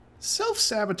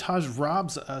Self-sabotage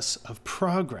robs us of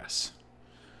progress.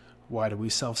 Why do we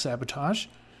self-sabotage?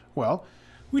 Well,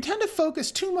 we tend to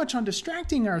focus too much on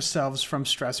distracting ourselves from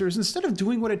stressors instead of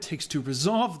doing what it takes to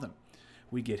resolve them.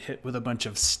 We get hit with a bunch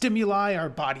of stimuli, our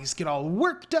bodies get all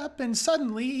worked up, and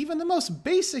suddenly even the most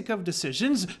basic of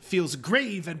decisions feels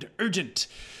grave and urgent.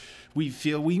 We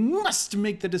feel we must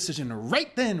make the decision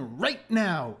right then, right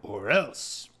now, or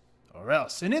else.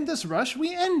 And in this rush,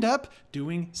 we end up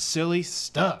doing silly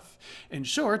stuff. In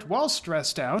short, while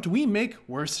stressed out, we make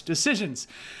worse decisions.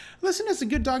 Listen as a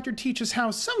good doctor teaches how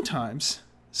sometimes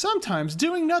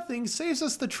doing nothing saves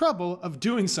us the trouble of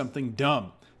doing something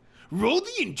dumb. Roll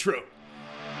the intro.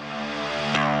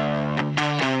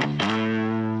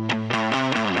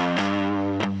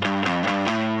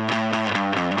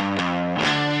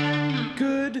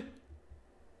 Good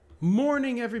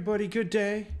morning, everybody. Good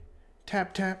day.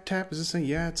 Tap, tap, tap. Is this thing?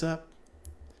 Yeah, it's up.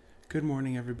 Good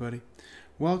morning, everybody.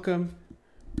 Welcome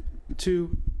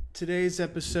to today's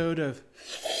episode of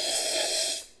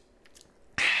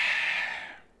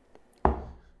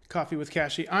Coffee with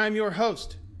Kashey. I'm your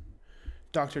host,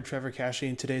 Dr. Trevor Kashey,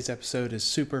 and today's episode is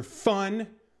super fun.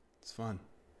 It's fun.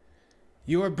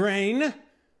 Your brain,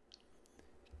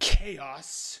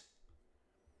 chaos,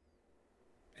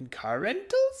 and car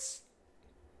rentals? ...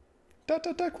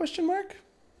 question mark?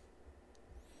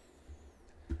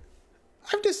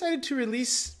 I've decided to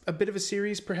release a bit of a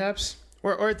series, perhaps,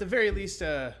 or at the very least,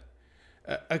 a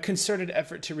concerted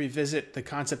effort to revisit the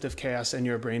concept of chaos in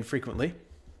your brain frequently.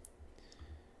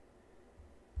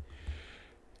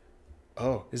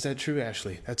 Oh, is that true,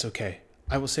 Ashley? That's okay.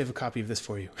 I will save a copy of this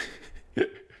for you.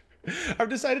 I've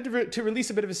decided to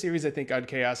release a bit of a series, I think, on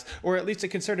chaos, or at least a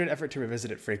concerted effort to revisit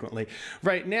it frequently.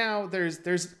 Right now,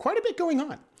 there's quite a bit going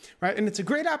on, right? And it's a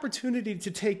great opportunity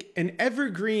to take an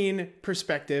evergreen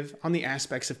perspective on the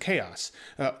aspects of chaos,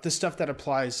 the stuff that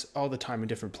applies all the time in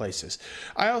different places.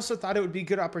 I also thought it would be a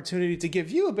good opportunity to give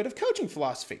you a bit of coaching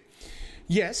philosophy.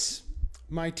 Yes,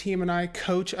 my team and I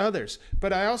coach others,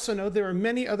 but I also know there are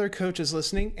many other coaches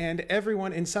listening, and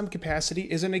everyone in some capacity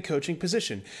is in a coaching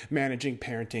position, managing,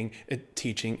 parenting,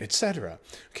 teaching, etc.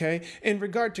 Okay? In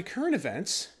regard to current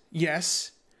events,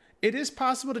 yes, it is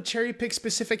possible to cherry pick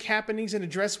specific happenings and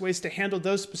address ways to handle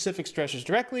those specific stressors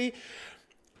directly.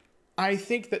 I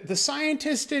think that the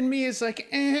scientist in me is like,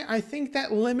 I think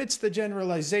that limits the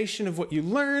generalization of what you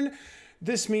learn.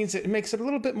 This means it makes it a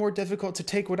little bit more difficult to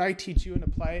take what I teach you and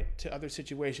apply it to other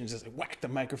situations as I whack the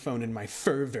microphone in my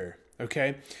fervor,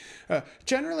 okay?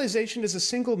 Generalization is the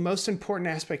single most important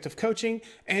aspect of coaching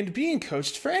and being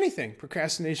coached for anything: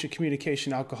 procrastination,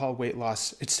 communication, alcohol, weight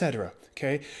loss, etc.,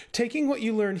 okay? Taking what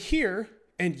you learn here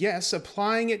and, yes,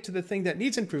 applying it to the thing that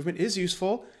needs improvement is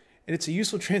useful, and it's a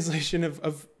useful translation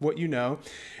of what you know.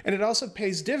 And it also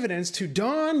pays dividends to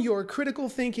don your critical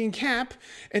thinking cap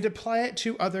and apply it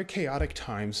to other chaotic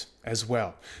times as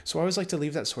well. So I always like to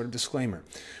leave that sort of disclaimer,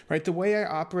 right? The way I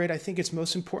operate, I think it's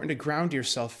most important to ground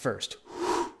yourself first.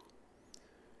 I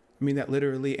mean that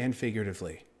literally and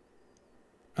figuratively.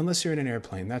 Unless you're in an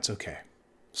airplane, that's okay.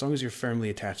 As long as you're firmly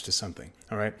attached to something,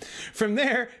 all right? From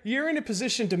there, you're in a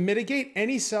position to mitigate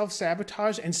any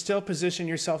self-sabotage and still position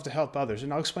yourself to help others.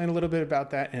 And I'll explain a little bit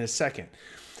about that in a second.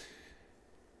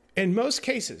 In most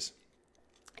cases,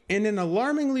 in an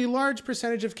alarmingly large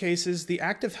percentage of cases, the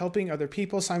act of helping other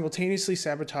people simultaneously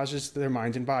sabotages their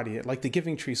mind and body, like the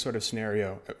giving tree sort of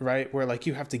scenario, right? Where like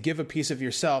you have to give a piece of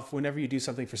yourself whenever you do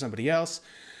something for somebody else.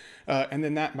 And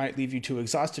then that might leave you too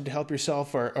exhausted to help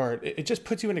yourself, or it just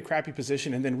puts you in a crappy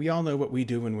position. And then we all know what we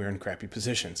do when we're in crappy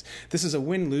positions. This is a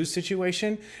win-lose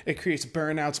situation. It creates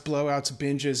burnouts, blowouts,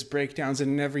 binges, breakdowns,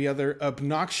 and every other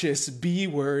obnoxious B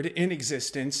word in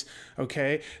existence,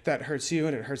 okay? That hurts you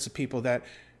and it hurts the people that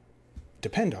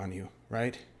depend on you,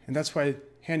 right? And that's why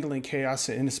handling chaos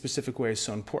in a specific way is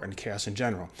so important, chaos in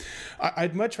general.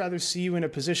 I'd much rather see you in a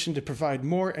position to provide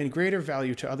more and greater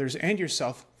value to others and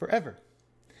yourself forever.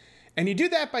 And you do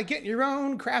that by getting your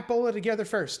own crapola together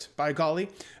first, by golly.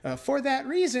 For that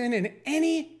reason, in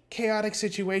any chaotic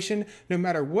situation, no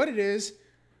matter what it is,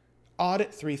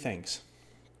 audit three things.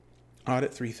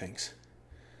 Audit three things.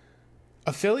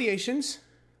 Affiliations.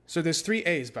 So there's 3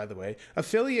 A's, by the way.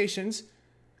 Affiliations,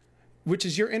 which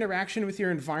is your interaction with your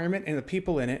environment and the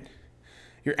people in it.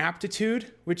 Your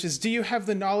aptitude, which is, do you have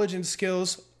the knowledge and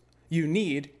skills you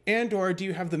need, and or do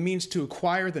you have the means to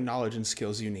acquire the knowledge and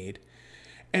skills you need?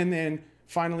 And then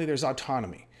finally, there's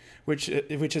autonomy, which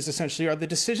is essentially, are the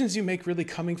decisions you make really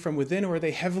coming from within, or are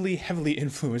they heavily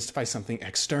influenced by something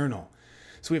external?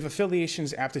 So we have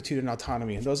affiliations, aptitude, and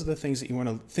autonomy. And those are the things that you want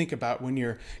to think about when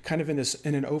you're kind of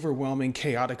in an overwhelming,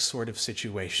 chaotic sort of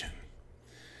situation.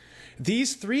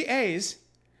 These 3 A's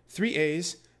three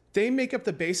A's, they make up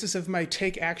the basis of my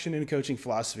take action and coaching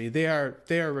philosophy. They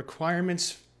are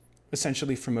requirements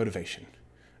essentially for motivation.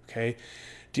 Okay?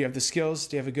 Do you have the skills?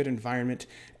 Do you have a good environment?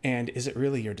 And is it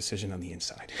really your decision on the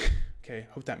inside? Okay,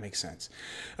 hope that makes sense.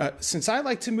 Since I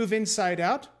like to move inside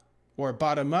out or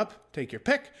bottom up, take your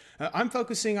pick, I'm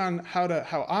focusing on how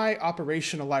I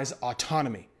operationalize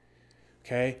autonomy.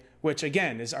 Okay, which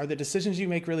again are the decisions you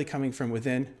make really coming from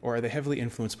within, or are they heavily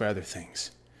influenced by other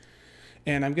things?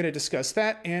 And I'm going to discuss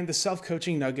that and the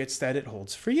self-coaching nuggets that it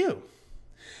holds for you.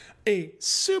 A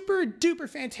super duper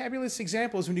fantabulous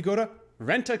example is when you go to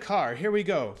rent a car. Here we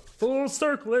go. Full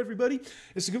circle, everybody.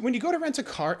 It's when you go to rent a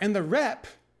car and the rep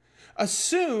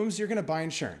assumes you're going to buy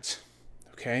insurance.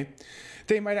 Okay?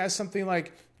 They might ask something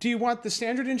like, do you want the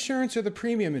standard insurance or the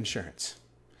premium insurance?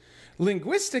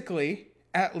 Linguistically,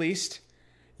 at least,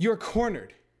 you're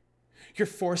cornered. You're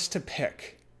forced to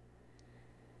pick.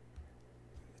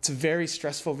 It's a very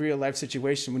stressful real life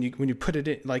situation when you put it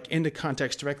into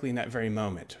context directly in that very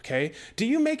moment. Okay? Do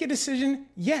you make a decision?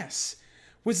 Yes.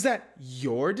 Was that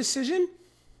your decision?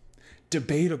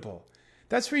 Debatable.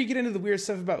 That's where you get into the weird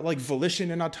stuff about like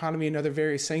volition and autonomy and other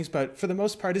various things. But for the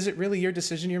most part, is it really your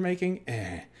decision you're making?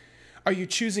 Are you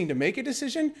choosing to make a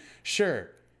decision?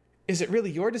 Sure. Is it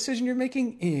really your decision you're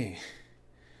making?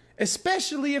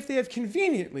 Especially if they have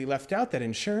conveniently left out that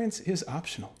insurance is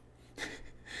optional.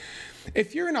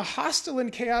 If you're in a hostile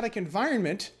and chaotic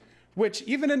environment, which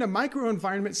even in a micro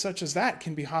environment such as that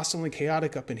can be hostile and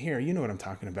chaotic up in here, you know what I'm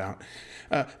talking about.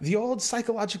 The old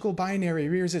psychological binary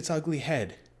rears its ugly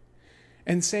head.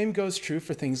 And same goes true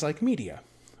for things like media,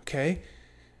 okay?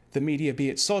 The media, be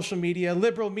it social media,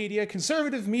 liberal media,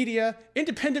 conservative media,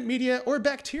 independent media, or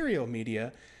bacterial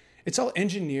media, it's all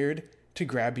engineered to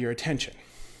grab your attention,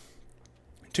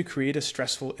 to create a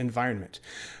stressful environment,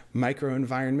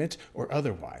 microenvironment or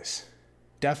otherwise.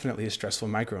 Definitely a stressful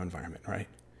microenvironment, right?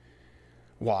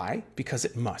 Why? Because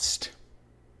it must,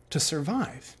 to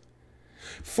survive.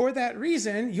 For that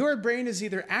reason, your brain is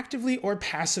either actively or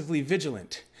passively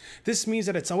vigilant. This means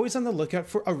that it's always on the lookout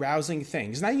for arousing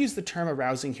things. And I use the term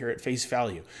arousing here at face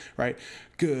value, right?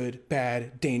 Good,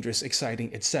 bad, dangerous,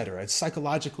 exciting, etc. It's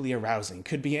psychologically arousing.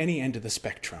 Could be any end of the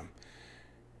spectrum.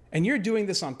 And you're doing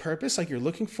this on purpose, like you're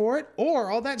looking for it,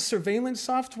 or all that surveillance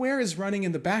software is running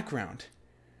in the background,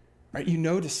 right? You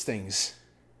notice things,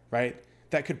 right?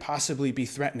 That could possibly be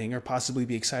threatening or possibly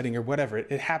be exciting or whatever.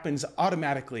 It happens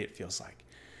automatically, it feels like.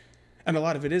 And a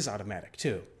lot of it is automatic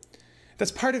too.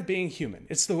 That's part of being human.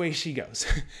 It's the way she goes.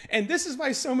 And this is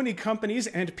why so many companies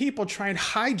and people try and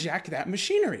hijack that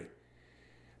machinery.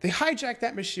 They hijack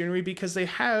that machinery because they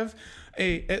have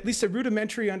at least a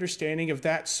rudimentary understanding of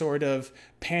that sort of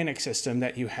panic system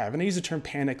that you have. And I use the term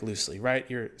panic loosely, right?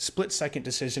 Your split-second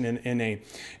decision in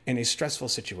a stressful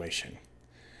situation.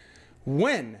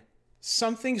 When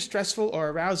something stressful or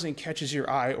arousing catches your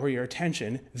eye or your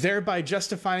attention, thereby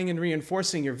justifying and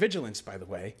reinforcing your vigilance, by the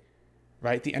way,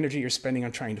 right? The energy you're spending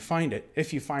on trying to find it.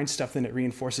 If you find stuff, then it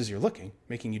reinforces your looking,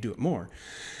 making you do it more.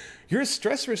 Your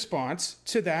stress response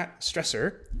to that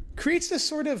stressor creates this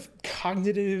sort of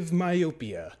cognitive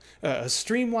myopia,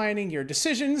 streamlining your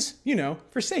decisions,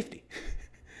 for safety.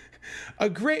 A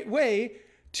great way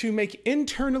to make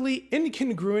internally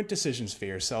incongruent decisions for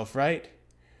yourself, right?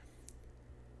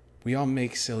 We all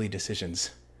make silly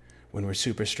decisions when we're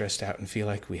super stressed out and feel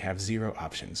like we have zero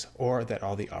options or that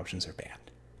all the options are bad.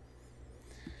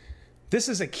 This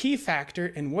is a key factor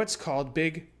in what's called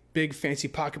big fancy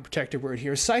pocket protector word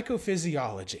here,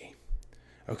 psychophysiology.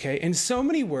 Okay, in so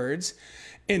many words,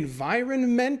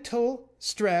 environmental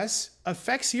stress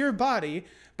affects your body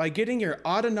by getting your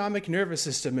autonomic nervous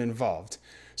system involved.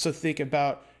 So think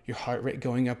about your heart rate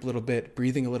going up a little bit,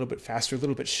 breathing a little bit faster, a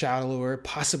little bit shallower,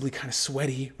 possibly kind of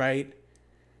sweaty, right?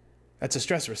 That's a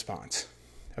stress response,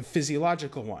 a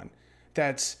physiological one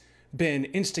that's been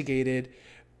instigated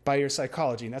by your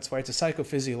psychology. And that's why it's a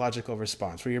psychophysiological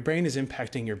response, where your brain is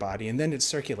impacting your body and then it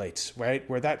circulates, right?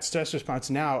 Where that stress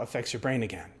response now affects your brain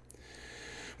again.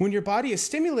 When your body is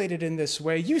stimulated in this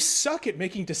way, you suck at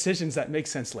making decisions that make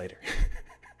sense later.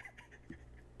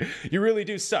 You really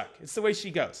do suck. It's the way she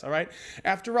goes, all right?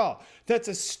 After all, that's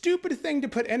a stupid thing to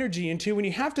put energy into when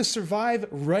you have to survive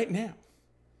right now.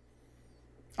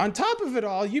 On top of it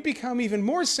all, you become even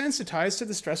more sensitized to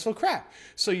the stressful crap.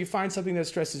 So you find something that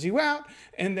stresses you out,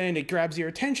 and then it grabs your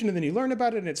attention, and then you learn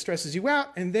about it, and it stresses you out,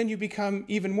 and then you become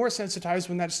even more sensitized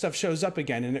when that stuff shows up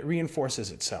again, and it reinforces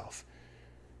itself.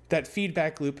 That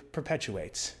feedback loop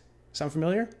perpetuates. Sound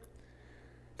familiar?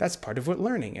 That's part of what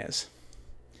learning is.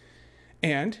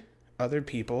 And other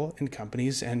people and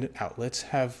companies and outlets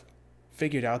have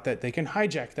figured out that they can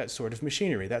hijack that sort of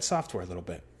machinery, that software a little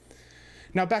bit.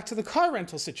 Now back to the car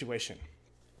rental situation.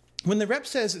 When the rep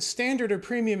says it's standard or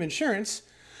premium insurance,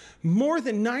 more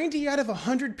than 90 out of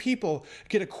 100 people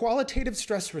get a qualitative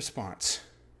stress response.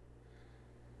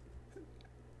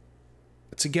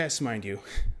 It's a guess, mind you,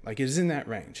 like it is in that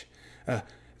range.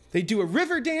 They do a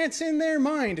river dance in their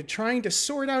mind, trying to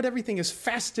sort out everything as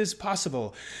fast as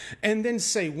possible, and then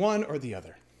say one or the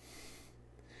other.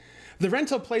 The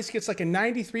rental place gets like a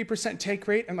 93% take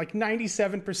rate and like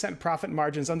 97% profit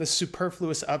margins on this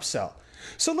superfluous upsell.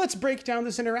 So let's break down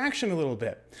this interaction a little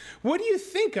bit. What do you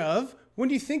think of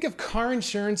when you think of car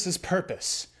insurance's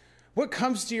purpose? What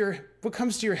comes to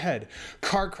your head?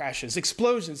 Car crashes,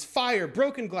 explosions, fire,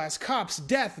 broken glass, cops,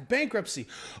 death, bankruptcy,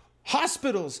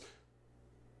 hospitals,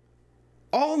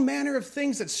 all manner of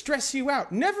things that stress you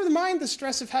out. Never mind the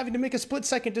stress of having to make a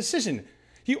split-second decision.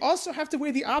 You also have to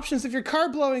weigh the options of your car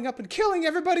blowing up and killing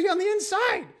everybody on the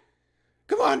inside.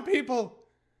 Come on, people.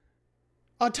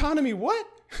 Autonomy, what?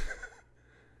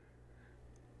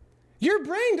 Your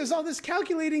brain does all this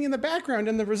calculating in the background,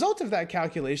 and the result of that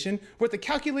calculation, what the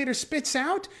calculator spits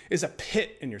out, is a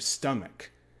pit in your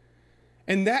stomach.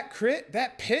 And that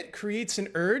pit creates an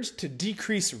urge to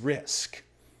decrease risk.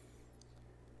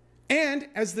 And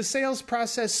as the sales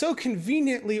process so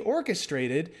conveniently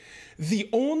orchestrated, the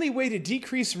only way to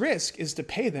decrease risk is to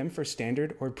pay them for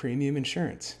standard or premium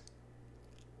insurance.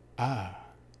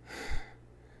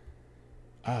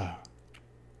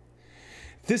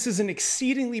 This is an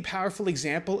exceedingly powerful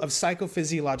example of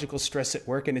psychophysiological stress at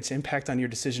work and its impact on your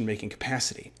decision-making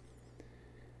capacity.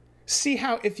 See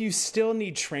how if you still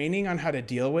need training on how to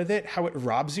deal with it, how it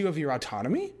robs you of your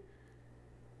autonomy?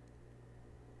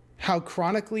 How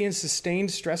chronically and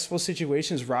sustained stressful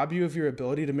situations rob you of your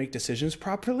ability to make decisions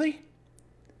properly?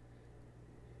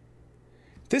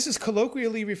 This is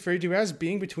colloquially referred to as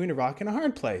being between a rock and a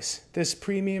hard place. This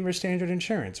premium or standard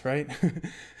insurance, right?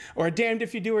 Or damned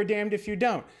if you do or damned if you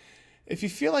don't. If you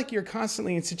feel like you're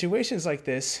constantly in situations like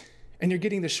this and you're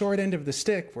getting the short end of the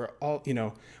stick where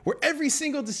every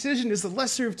single decision is the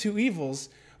lesser of two evils,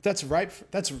 that's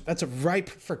ripe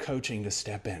for coaching to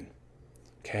step in.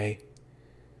 Okay?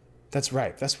 That's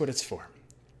right. That's what it's for.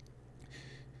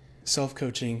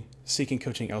 Self-coaching, seeking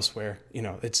coaching elsewhere,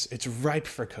 it's ripe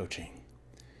for coaching.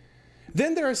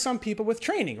 Then there are some people with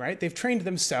training, right? They've trained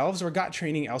themselves or got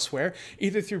training elsewhere,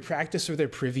 either through practice or they're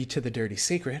privy to the dirty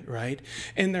secret, right?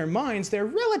 In their minds, they're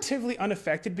relatively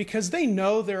unaffected because they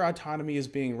know their autonomy is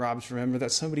being robbed. Remember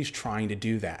that somebody's trying to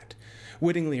do that,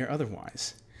 wittingly or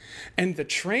otherwise. And the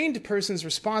trained person's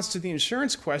response to the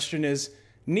insurance question is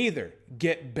neither.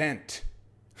 Get bent.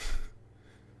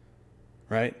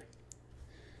 Right?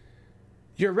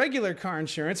 Your regular car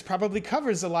insurance probably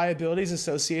covers the liabilities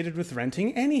associated with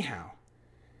renting anyhow.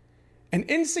 An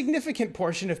insignificant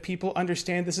portion of people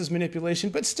understand this as manipulation,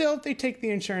 but still, they take the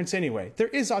insurance anyway. There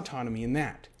is autonomy in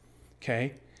that.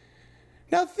 Okay?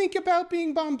 Now think about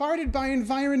being bombarded by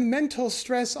environmental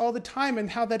stress all the time and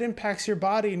how that impacts your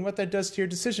body and what that does to your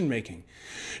decision making.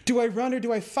 Do I run or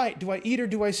do I fight? Do I eat or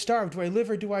do I starve? Do I live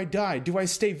or do I die? Do I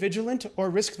stay vigilant or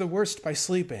risk the worst by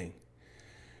sleeping?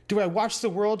 Do I watch the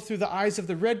world through the eyes of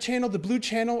the red channel, the blue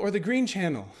channel, or the green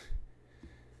channel?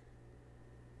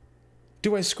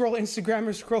 Do I scroll Instagram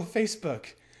or scroll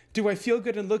Facebook? Do I feel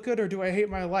good and look good or do I hate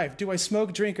my life? Do I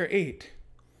smoke, drink, or eat?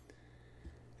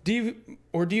 Do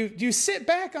you sit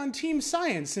back on team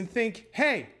science and think,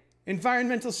 hey,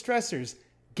 environmental stressors,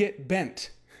 get bent?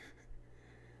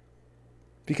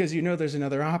 Because you know there's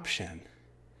another option.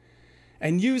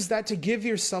 And use that to give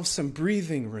yourself some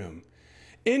breathing room.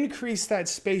 Increase that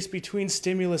space between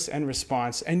stimulus and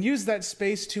response, and use that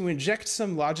space to inject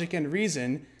some logic and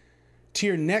reason to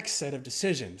your next set of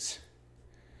decisions.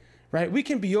 Right? We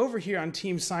can be over here on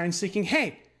team science thinking,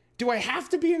 hey, do I have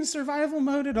to be in survival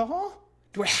mode at all?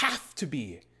 Do I have to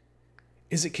be?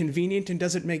 Is it convenient and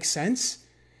does it make sense?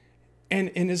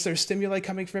 And is there stimuli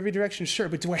coming from every direction? Sure,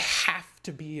 but do I have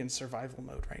to be in survival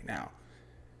mode right now?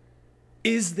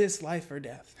 Is this life or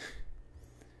death?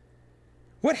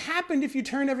 What happened if you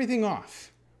turn everything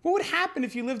off? What would happen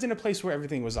if you lived in a place where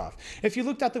everything was off? If you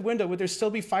looked out the window, would there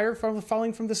still be fire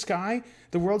falling from the sky?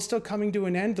 The world still coming to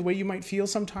an end the way you might feel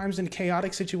sometimes in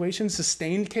chaotic situations,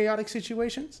 sustained chaotic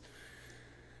situations?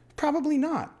 Probably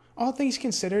not. All things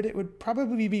considered, it would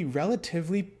probably be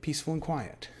relatively peaceful and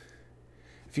quiet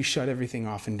if you shut everything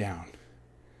off and down.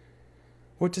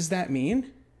 What does that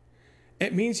mean?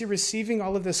 It means you're receiving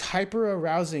all of this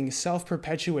hyper-arousing,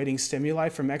 self-perpetuating stimuli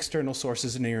from external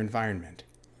sources in your environment.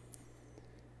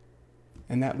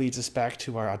 And that leads us back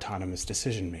to our autonomous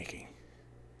decision-making.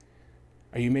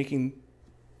 Are you making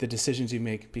the decisions you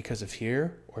make because of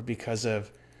fear or because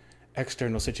of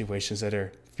external situations that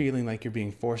are feeling like you're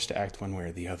being forced to act one way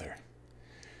or the other.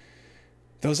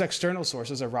 Those external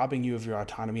sources are robbing you of your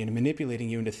autonomy and manipulating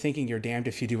you into thinking you're damned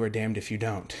if you do or damned if you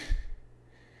don't,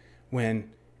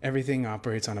 when everything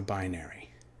operates on a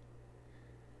binary.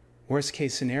 Worst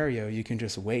case scenario, you can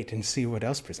just wait and see what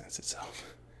else presents itself.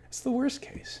 It's the worst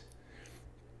case.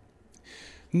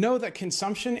 Know that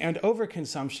consumption and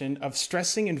overconsumption of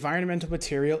stressing environmental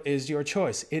material is your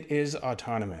choice. It is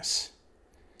autonomous.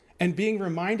 And being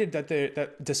reminded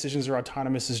that decisions are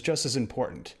autonomous is just as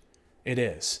important. It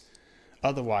is.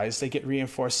 Otherwise, they get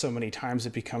reinforced so many times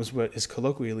it becomes what is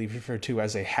colloquially referred to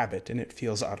as a habit, and it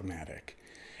feels automatic.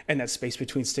 And that space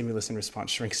between stimulus and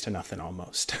response shrinks to nothing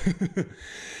almost.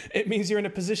 It means you're in a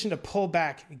position to pull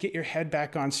back, get your head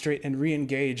back on straight, and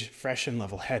re-engage fresh and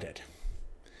level-headed.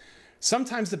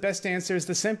 Sometimes the best answer is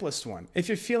the simplest one. If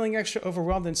you're feeling extra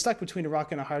overwhelmed and stuck between a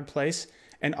rock and a hard place,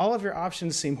 and all of your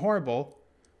options seem horrible,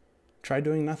 try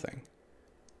doing nothing.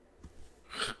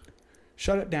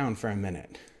 Shut it down for a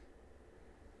minute.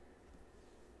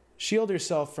 Shield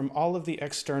yourself from all of the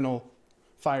external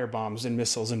firebombs and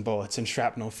missiles and bullets and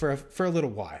shrapnel for a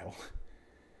little while.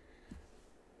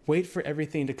 Wait for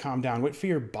everything to calm down. Wait for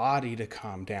your body to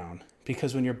calm down.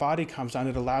 Because when your body calms down,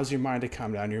 it allows your mind to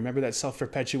calm down. You remember that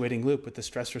self-perpetuating loop with the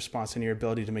stress response and your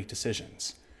ability to make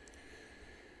decisions.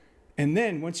 And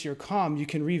then once you're calm, you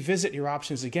can revisit your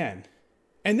options again.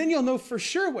 And then you'll know for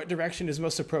sure what direction is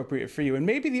most appropriate for you. And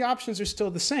maybe the options are still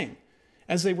the same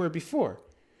as they were before.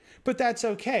 But that's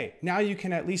okay. Now you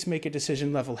can at least make a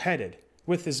decision level-headed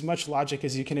with as much logic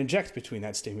as you can inject between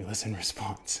that stimulus and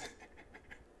response.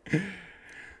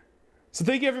 So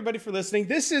thank you everybody for listening.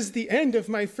 This is the end of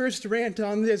my first rant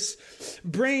on this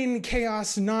brain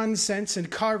chaos nonsense and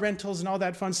car rentals and all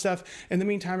that fun stuff. In the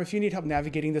meantime, if you need help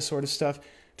navigating this sort of stuff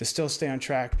to still stay on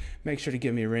track, make sure to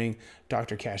give me a ring.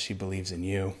 Dr. Kashey believes in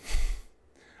you.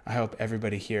 I hope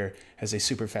everybody here has a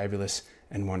super fabulous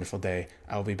and wonderful day.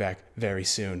 I'll be back very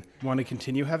soon. Want to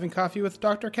continue having coffee with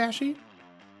Dr. Kashey?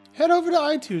 Head over to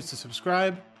iTunes to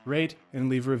subscribe, rate, and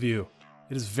leave a review.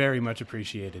 It is very much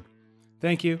appreciated.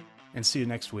 Thank you, and see you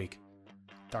next week.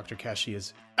 Dr. Kashey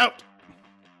is out.